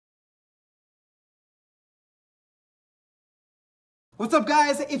What's up,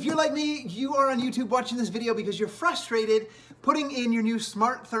 guys? If you're like me, you are on YouTube watching this video because you're frustrated putting in your new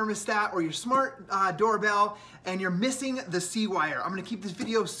smart thermostat or your smart doorbell and you're missing the C wire. I'm gonna keep this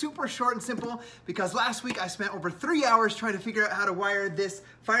video super short and simple because last week I spent over 3 hours trying to figure out how to wire this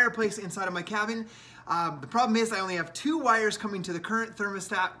fireplace inside of my cabin. The problem is I only have 2 wires coming to the current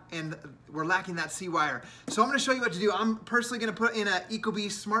thermostat and we're lacking that C wire. So I'm gonna show you what to do. I'm personally gonna put in an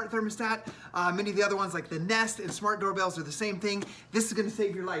ecobee smart thermostat. Many of the other ones like the Nest and smart doorbells are the same thing. This is gonna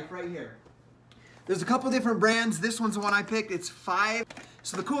save your life right here. There's a couple different brands. This one's the one I picked. It's 5.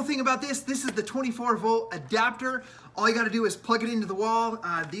 So the cool thing about this is the 24-volt adapter. All you gotta do is plug it into the wall.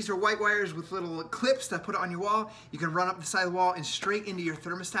 These are white wires with little clips that put it on your wall. You can run up the side of the wall and straight into your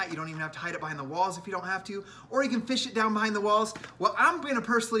thermostat. You don't even have to hide it behind the walls if you don't have to, or you can fish it down behind the walls. What I'm gonna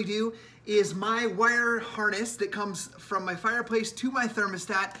personally do is my wire harness that comes from my fireplace to my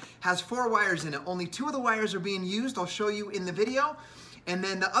thermostat has 4 wires in it. Only 2 of the wires are being used. I'll show you in the video. And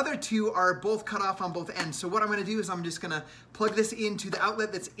then the other 2 are both cut off on both ends. So what I'm gonna do is I'm just gonna plug this into the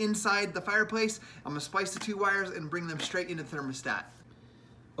outlet that's inside the fireplace. I'm gonna splice the 2 wires and bring them straight into the thermostat.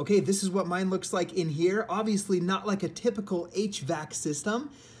 Okay, this is what mine looks like in here. Obviously not like a typical HVAC system.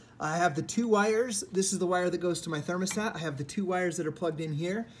 I have the 2 wires. This is the wire that goes to my thermostat. I have the 2 wires that are plugged in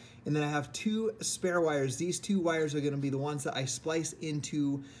here. And then I have 2 spare wires. These 2 wires are gonna be the ones that I splice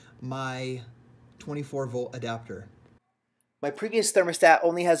into my 24-volt adapter. My previous thermostat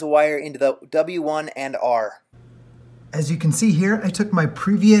only has a wire into the W1 and R. As you can see here, I took my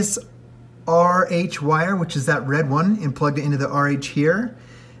previous RH wire, which is that red one, and plugged it into the RH here,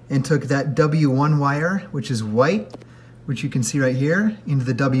 and took that W1 wire, which is white, which you can see right here, into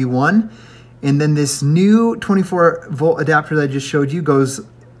the W1. And then this new 24-volt adapter that I just showed you goes,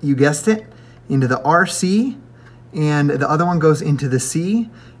 you guessed it, into the RC, and the other one goes into the C,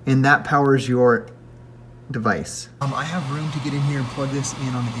 and that powers your device. I have room to get in here and plug this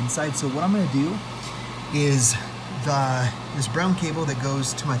in on the inside. So what I'm gonna do is this brown cable that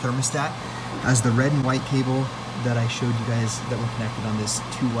goes to my thermostat has the red and white cable that I showed you guys that were connected on this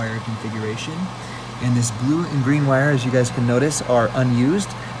 2-wire configuration. And this blue and green wire, as you guys can notice, are unused.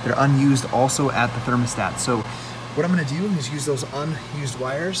 They're unused also at the thermostat. So what I'm gonna do is use those unused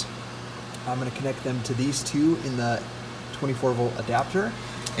wires. I'm gonna connect them to these 2 in the 24-volt adapter.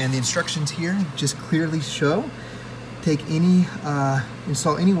 And the instructions here just clearly show,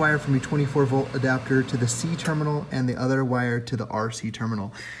 install any wire from your 24-volt adapter to the C terminal and the other wire to the RC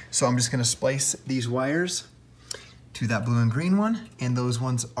terminal. So I'm just gonna splice these wires to that blue and green one, and those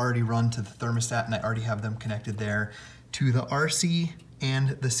ones already run to the thermostat, and I already have them connected there to the RC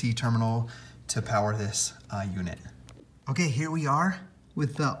and the C terminal to power this unit. Okay, here we are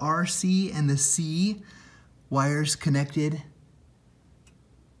with the RC and the C wires connected,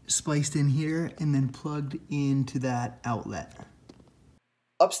 spliced in here, and then plugged into that outlet.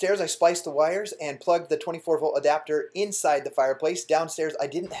 Upstairs, I spliced the wires and plugged the 24-volt adapter inside the fireplace. Downstairs, I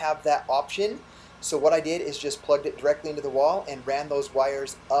didn't have that option, so what I did is just plugged it directly into the wall and ran those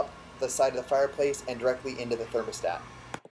wires up the side of the fireplace and directly into the thermostat.